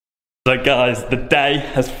So guys, the day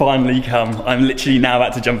has finally come. I'm literally now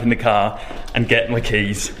about to jump in the car and get my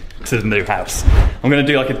keys to the new house. I'm going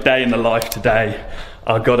to do like a day in the life today.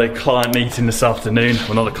 I've got a client meeting this afternoon.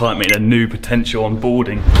 Well, not a client meeting, a new potential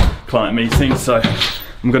onboarding client meeting. So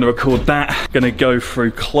I'm going to record that. Going to go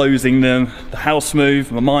through closing them, the house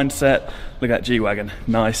move, my mindset. Look at that G-Wagon,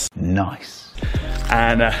 nice. Nice.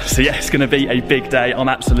 And so yeah, it's going to be a big day. I'm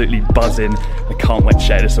absolutely buzzing. I can't wait to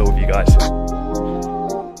share this all with you guys.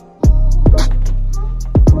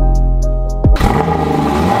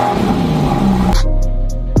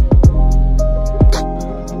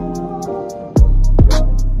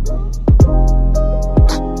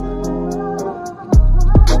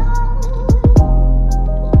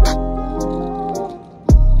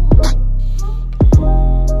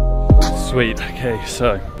 Sweet, okay,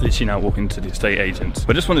 so literally now walking to the estate agents.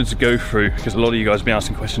 But I just wanted to go through, because a lot of you guys have been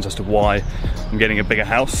asking questions as to why I'm getting a bigger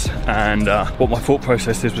house and what my thought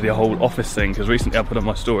process is with the whole office thing, because recently I put on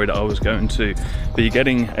my story that I was going to be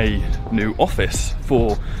getting a new office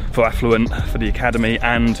for Affluent, for the academy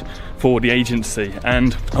and for the agency.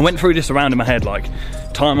 And I went through this around in my head like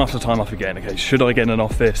time after time after again. Okay, should I get an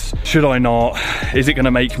office? Should I not? Is it going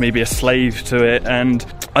to make me be a slave to it? And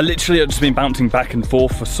I literally have just been bouncing back and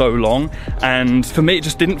forth for so long, and for me it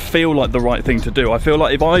just didn't feel like the right thing to do. I feel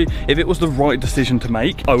like if it was the right decision to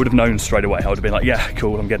make, I would have known straight away. I would have been like, yeah,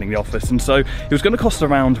 cool, I'm getting the office. And so it was going to cost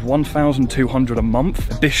around $1,200 a month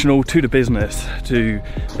additional to the business to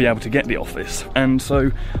be able to get the office. And so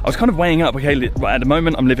I was kind of weighing up, okay, at the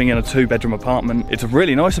moment I'm living in a 2-bedroom apartment. It's a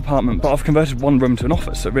really nice apartment, but I've converted one room to an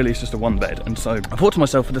office, so really it's just a 1-bed. And so I thought to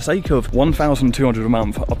myself, for the sake of $1,200 a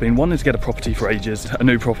month, I've been wanting to get a property for ages, a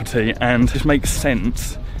new property, and it makes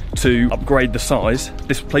sense to upgrade the size.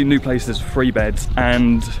 This new place is 3 beds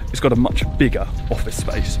and it's got a much bigger office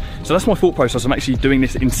space. So that's my thought process. I'm actually doing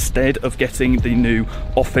this instead of getting the new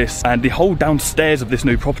office, and the whole downstairs of this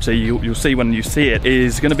new property, you'll see when you see it,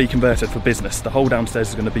 is going to be converted for business. The whole downstairs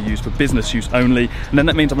is going to be used for business use only, and then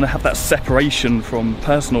that means I'm going to have that separation from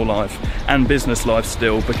personal life and business life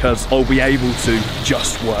still, because I'll be able to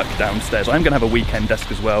just work downstairs. I'm going to have a weekend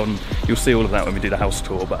desk as well, and you'll see all of that when we do the house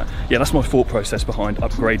tour. But yeah, that's my thought process behind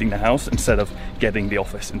upgrading the house instead of getting the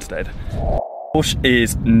office instead. Porsche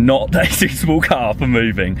is not a suitable car for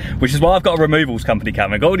moving, which is why I've got a removals company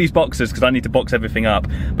coming. I've got all these boxes because I need to box everything up,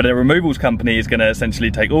 but a removals company is going to essentially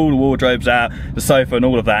take all the wardrobes out, the sofa and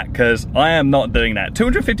all of that, because I am not doing that.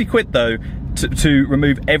 250 quid though to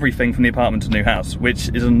remove everything from the apartment to the new house, which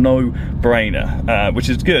is a no-brainer, which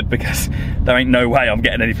is good because there ain't no way I'm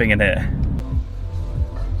getting anything in here.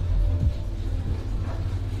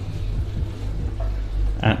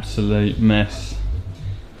 Absolute mess.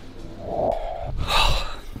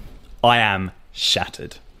 I am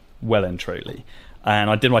shattered, well and truly. And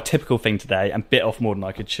I did my typical thing today and bit off more than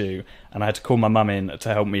I could chew, and I had to call my mum in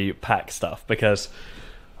to help me pack stuff because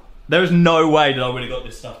there is no way that I would have got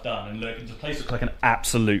this stuff done. And look, the place looks like an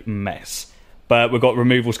absolute mess. But we've got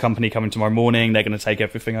removals company coming tomorrow morning. They're going to take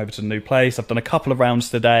everything over to the new place. I've done a couple of rounds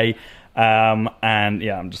today. And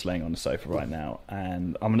yeah, I'm just laying on the sofa right now.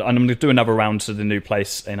 And I'm going to do another round to the new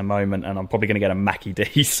place in a moment. And I'm probably going to get a Mackie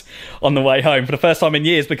D's on the way home for the first time in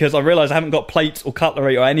years, because I realise I haven't got plates or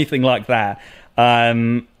cutlery or anything like that.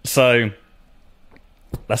 So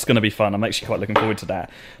that's going to be fun. I'm actually quite looking forward to that.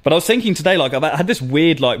 But I was thinking today, like, I've had this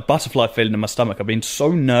weird, like, butterfly feeling in my stomach. I've been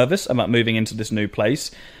so nervous about moving into this new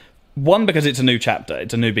place. One, because it's a new chapter,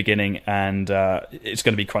 it's a new beginning, and it's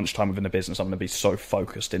going to be crunch time within the business. I'm going to be so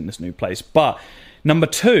focused in this new place. But number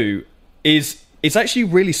two is it's actually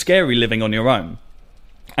really scary living on your own.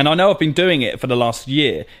 And I know I've been doing it for the last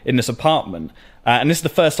year in this apartment, and this is the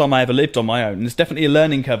first time I ever lived on my own. And it's definitely a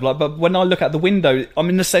learning curve. Like, but when I look out the window, I'm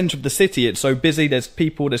in the centre of the city. It's so busy. There's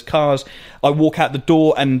people, there's cars. I walk out the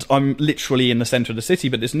door, and I'm literally in the centre of the city.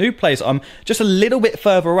 But this new place, I'm just a little bit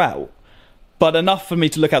further out, but enough for me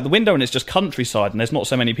to look out the window and it's just countryside and there's not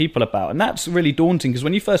so many people about. And that's really daunting, because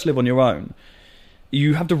when you first live on your own,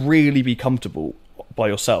 you have to really be comfortable by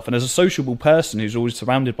yourself. And as a sociable person who's always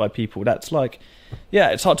surrounded by people, that's like, yeah,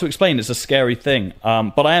 it's hard to explain. It's a scary thing.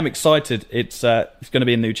 But I am excited. It's going to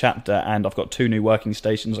be a new chapter, and I've got 2 new working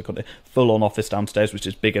stations. I've got a full-on office downstairs, which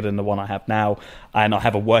is bigger than the one I have now. And I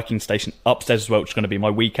have a working station upstairs as well, which is going to be my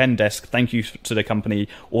weekend desk. Thank you to the company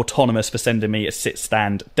Autonomous for sending me a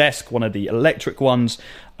sit-stand desk, one of the electric ones.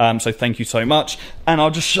 So thank you so much. And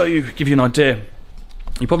I'll just show you, give you an idea.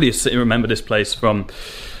 You probably remember this place from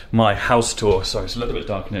my house tour. Sorry, it's a little bit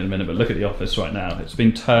dark in here in a minute, but look at the office right now. It's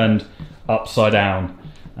been turned upside down.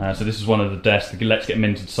 So this is one of the desks, the Let's Get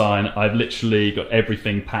Minted sign. I've literally got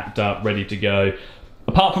everything packed up, ready to go.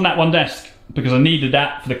 Apart from that one desk. because I needed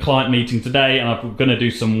that for the client meeting today, and I'm going to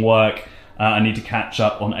do some work. I need to catch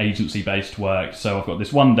up on agency-based work, so I've got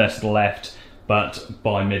this one desk left, but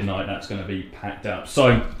by midnight that's going to be packed up.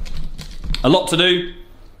 So, a lot to do,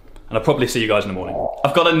 and I'll probably see you guys in the morning.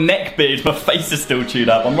 I've got a neck beard, my face is still chewed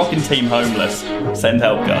up. I'm rocking Team Homeless. Send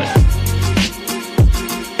help, guys.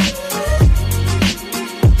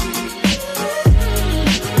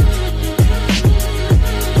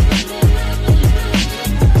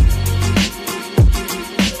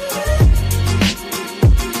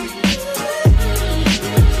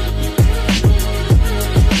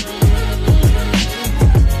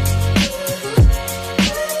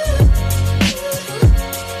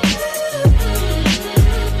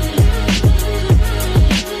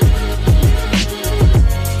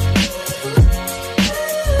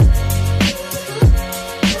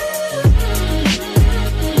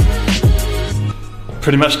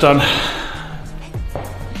 Pretty much done.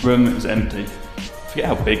 Room is empty. Forget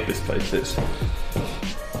how big this place is.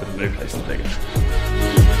 But the new place is bigger.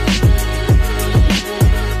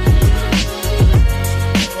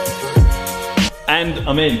 And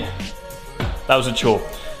I'm in. That was a chore.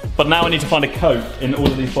 But now I need to find a coat in all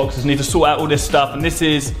of these boxes. I need to sort out all this stuff, and this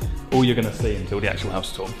is all you're gonna see until the actual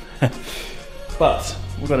house tour. But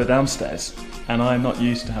we've got a downstairs, and I'm not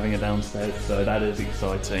used to having a downstairs, so that is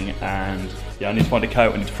exciting. And yeah, I need to find a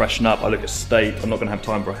coat, I need to freshen up. I look a state, I'm not gonna have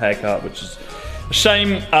time for a haircut, which is a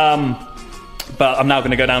shame. But I'm now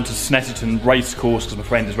gonna go down to Snetterton Racecourse because my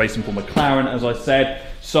friend is racing for McLaren, as I said.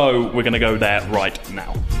 So we're gonna go there right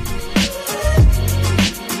now.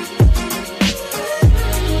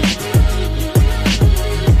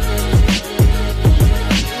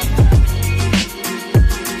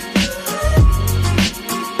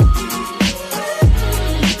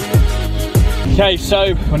 Okay,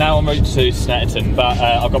 so we're now en route to Snetterton, but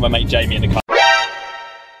I've got my mate Jamie in the car.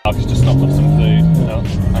 I've just stopped off some food,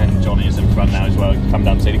 and Johnny is in front now as well, come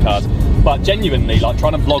down to see the cars. But genuinely, like,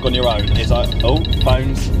 trying to vlog on your own is like, oh,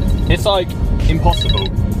 phones, it's like impossible.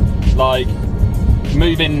 Like,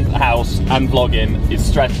 moving house and vlogging is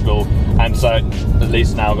stressful, and so at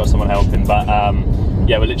least now I've got someone helping. But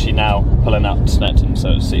yeah, we're literally now pulling up to Snetterton,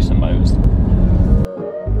 so to see some motors.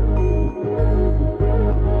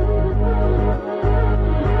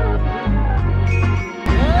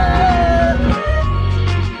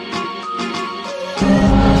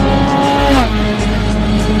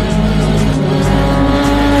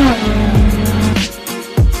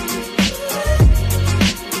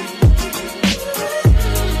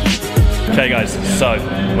 Okay guys, so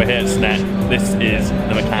we're here at Snet. This is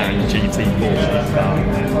the McLaren GT4 car,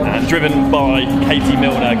 and driven by Katie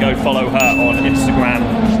Milner. Go follow her on Instagram.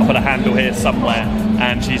 I'll put a handle here somewhere,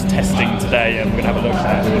 and she's testing today, and we're going to have a look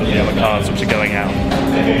at one of the other cars which are going out.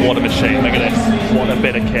 What a machine, look at this, what a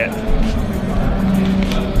bit of kit.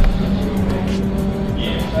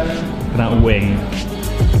 Look at that wing.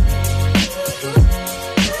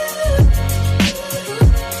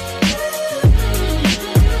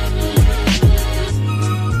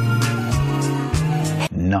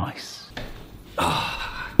 Nice.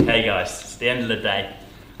 Hey guys, it's the end of the day,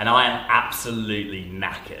 and I am absolutely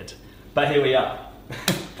knackered. But here we are.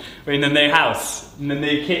 We're in the new house, in the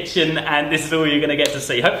new kitchen, and this is all you're going to get to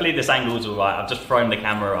see. Hopefully this angle's alright. I've just thrown the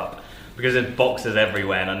camera up because there's boxes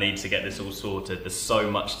everywhere and I need to get this all sorted. There's so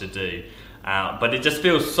much to do. But it just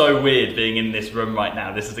feels so weird being in this room right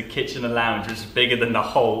now. This is a kitchen and lounge which is bigger than the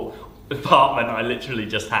whole apartment I literally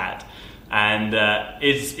just had. And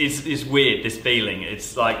it's weird, this feeling.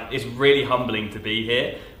 It's like, it's really humbling to be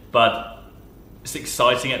here, but it's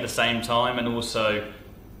exciting at the same time, and also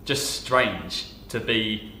just strange to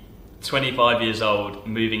be 25 years old,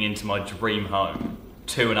 moving into my dream home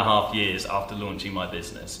 2.5 years after launching my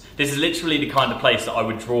business. This is literally the kind of place that I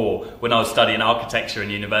would draw when I was studying architecture in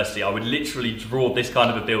university. I would literally draw this kind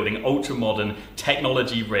of a building, ultra modern,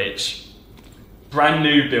 technology rich, brand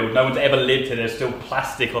new build, no one's ever lived here, there's still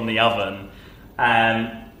plastic on the oven,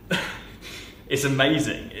 and it's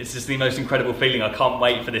amazing. It's just the most incredible feeling. I can't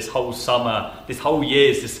wait for this whole summer, this whole year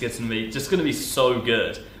is just going to be so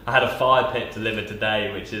good. I had a fire pit delivered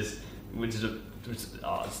today, which is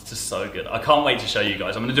it's just so good. I can't wait to show you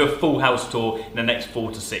guys. I'm going to do a full house tour in the next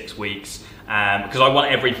 4 to 6 weeks, because I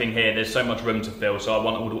want everything here. There's so much room to fill, so I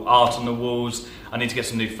want all the art on the walls. I need to get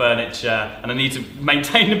some new furniture, and I need to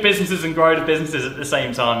maintain the businesses and grow the businesses at the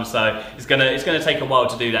same time. So it's gonna take a while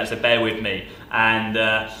to do that. So bear with me. And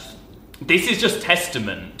this is just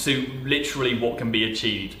testament to literally what can be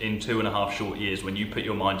achieved in 2.5 short years when you put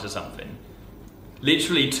your mind to something.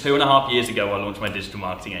 Literally 2.5 years ago, I launched my digital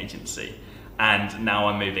marketing agency, and now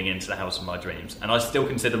I'm moving into the house of my dreams. And I still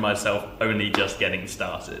consider myself only just getting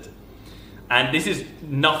started. And this is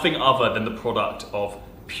nothing other than the product of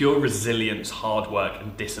pure resilience, hard work,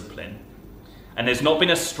 and discipline. And there's not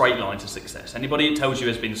been a straight line to success. Anybody that tells you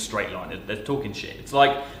there's been a straight line, they're talking shit. It's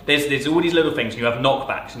like there's all these little things, and you have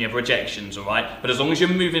knockbacks and you have rejections, all right? But as long as you're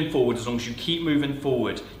moving forward, as long as you keep moving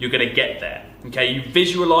forward, you're going to get there, okay? You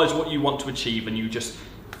visualize what you want to achieve and you just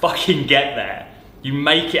fucking get there. You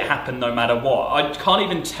make it happen no matter what. I can't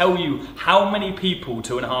even tell you how many people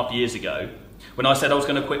 2.5 years ago, when I said I was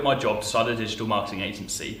going to quit my job to start a digital marketing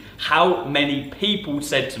agency, how many people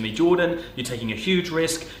said to me, Jordan, you're taking a huge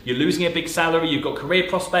risk, you're losing a big salary, you've got career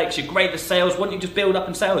prospects, you're great at sales, why don't you just build up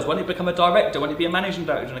in sales? Why don't you become a director? Why don't you be a managing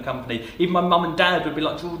director in a company? Even my mum and dad would be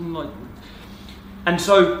like, Jordan, like... And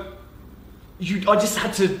so I just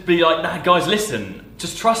had to be like, nah, guys, listen,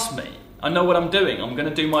 just trust me. I know what I'm doing, I'm going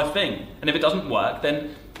to do my thing. And if it doesn't work,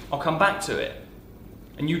 then I'll come back to it.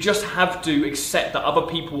 And you just have to accept that other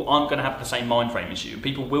people aren't going to have the same mind frame as you.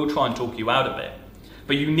 People will try and talk you out of it.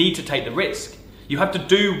 But you need to take the risk. You have to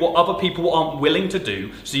do what other people aren't willing to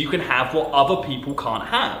do so you can have what other people can't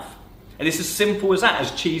have. And it's as simple as that,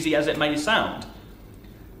 as cheesy as it may sound.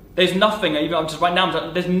 There's nothing, even I'm just right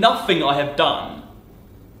now, there's nothing I have done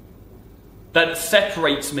that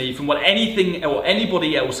separates me from what anything or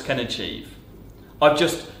anybody else can achieve. I've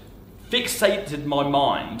just fixated my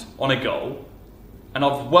mind on a goal, and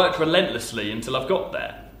I've worked relentlessly until I've got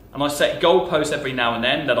there. And I set goalposts every now and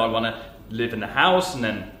then that I want to live in the house, and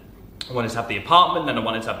then I wanted to have the apartment, then I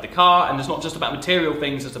wanted to have the car. And it's not just about material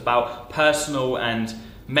things, it's about personal and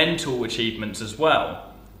mental achievements as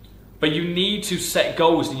well. But you need to set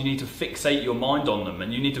goals and you need to fixate your mind on them,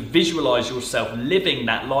 and you need to visualize yourself living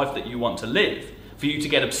that life that you want to live for you to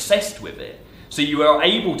get obsessed with it. So you are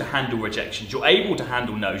able to handle rejections, you're able to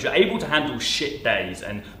handle no's, you're able to handle shit days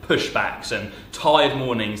and pushbacks and tired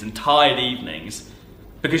mornings and tired evenings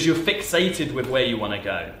because you're fixated with where you want to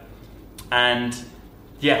go. And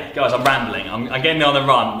yeah, guys, I'm rambling, I'm getting on the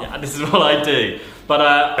run, yeah, this is what I do.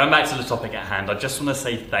 But going back to the topic at hand, I just want to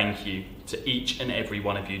say thank you to each and every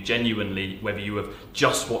one of you, genuinely, whether you have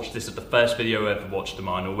just watched this as the first video I ever watched of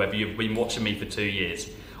mine or whether you've been watching me for 2 years.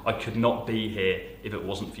 I could not be here if it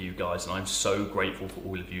wasn't for you guys, and I'm so grateful for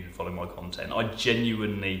all of you who follow my content. I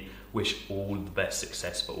genuinely wish all the best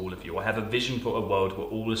success for all of you. I have a vision for a world where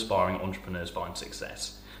all aspiring entrepreneurs find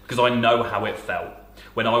success, because I know how it felt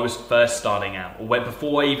when I was first starting out, or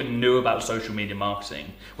before I even knew about social media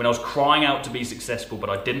marketing, when I was crying out to be successful but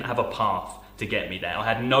I didn't have a path to get me there. I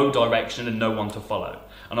had no direction and no one to follow,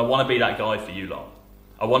 and I want to be that guy for you lot.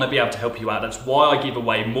 I want to be able to help you out. That's why I give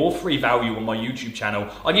away more free value on my YouTube channel.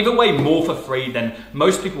 I give away more for free than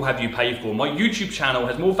most people have you pay for. My YouTube channel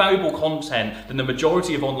has more valuable content than the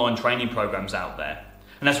majority of online training programs out there.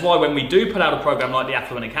 And that's why when we do put out a program like the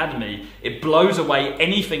Affluent Academy, it blows away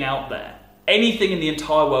anything out there. Anything in the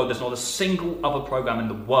entire world, there's not a single other program in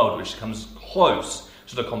the world which comes close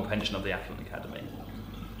to the comprehension of the Affluent Academy.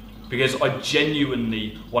 Because I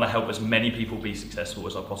genuinely want to help as many people be successful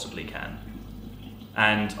as I possibly can.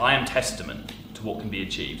 And I am testament to what can be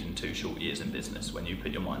achieved in 2 short years in business when you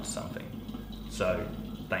put your mind to something. So,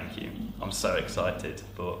 thank you. I'm so excited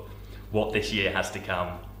for what this year has to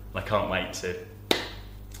come. I can't wait to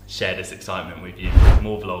share this excitement with you.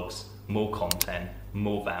 More vlogs, more content,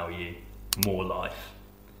 more value, more life.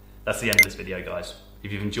 That's the end of this video, guys.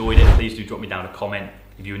 If you've enjoyed it, please do drop me down a comment.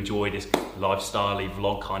 If you enjoy this lifestyle-y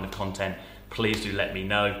vlog kind of content, please do let me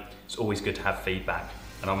know. It's always good to have feedback,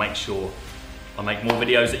 and I'll make sure I'll make more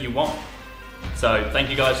videos that you want. So thank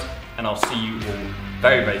you guys, and I'll see you all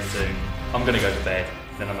very, very soon. I'm gonna go to bed,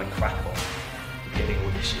 then I'm gonna crack on getting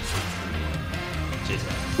all this shit. Cheers,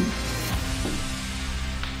 guys.